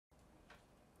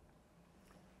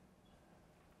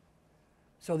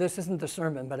So this isn't the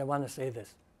sermon, but I want to say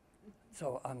this.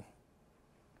 So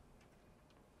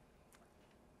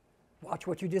watch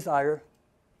what you desire,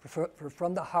 for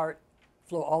from the heart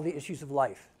flow all the issues of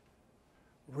life.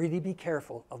 Really be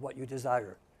careful of what you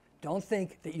desire. Don't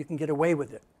think that you can get away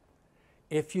with it.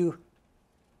 If you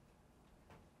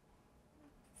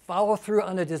follow through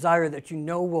on a desire that you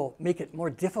know will make it more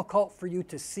difficult for you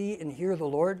to see and hear the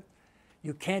Lord,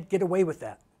 you can't get away with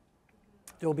that.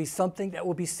 There will be something that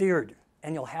will be seared,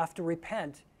 and you'll have to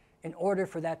repent in order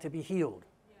for that to be healed.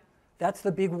 Yeah. That's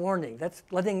the big warning. That's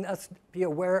letting us be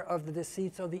aware of the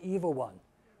deceits of the evil one.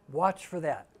 Watch for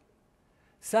that.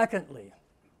 Secondly,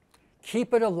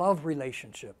 keep it a love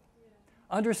relationship.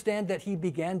 Yeah. Understand that he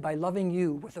began by loving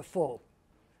you with a full.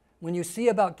 When you see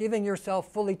about giving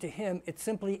yourself fully to him, it's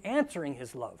simply answering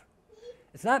his love.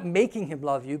 It's not making him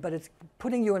love you, but it's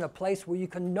putting you in a place where you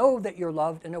can know that you're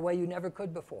loved in a way you never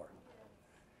could before.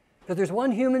 Because there's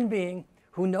one human being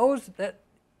who knows that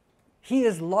he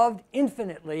is loved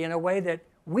infinitely in a way that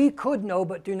we could know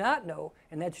but do not know,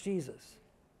 and that's Jesus.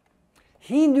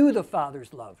 He knew the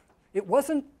Father's love. It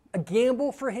wasn't a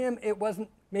gamble for him. It wasn't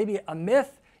maybe a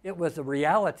myth. It was a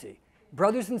reality.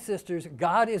 Brothers and sisters,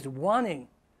 God is wanting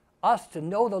us to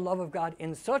know the love of God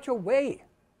in such a way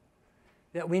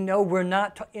that we know we're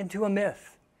not into a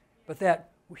myth, but that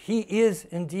he is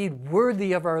indeed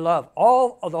worthy of our love,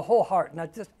 all of the whole heart,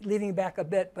 not just leaving back a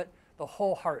bit, but the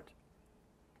whole heart.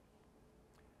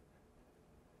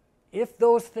 If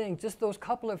those things, just those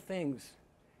couple of things,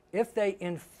 if they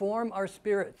inform our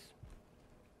spirits,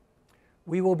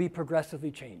 we will be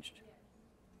progressively changed.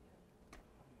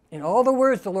 In all the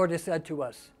words the Lord has said to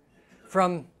us,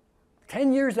 from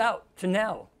 10 years out to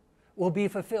now, will be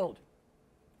fulfilled.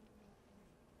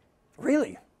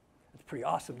 Really? It's pretty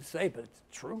awesome to say, but it's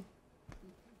true.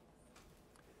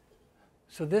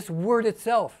 So this word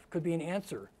itself could be an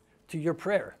answer to your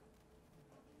prayer.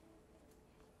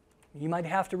 You might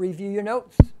have to review your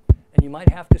notes, and you might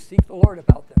have to seek the Lord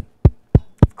about them.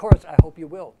 Of course, I hope you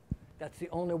will. That's the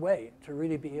only way to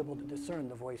really be able to discern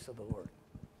the voice of the Lord.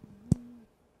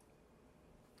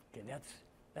 Okay,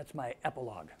 that's my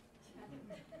epilogue.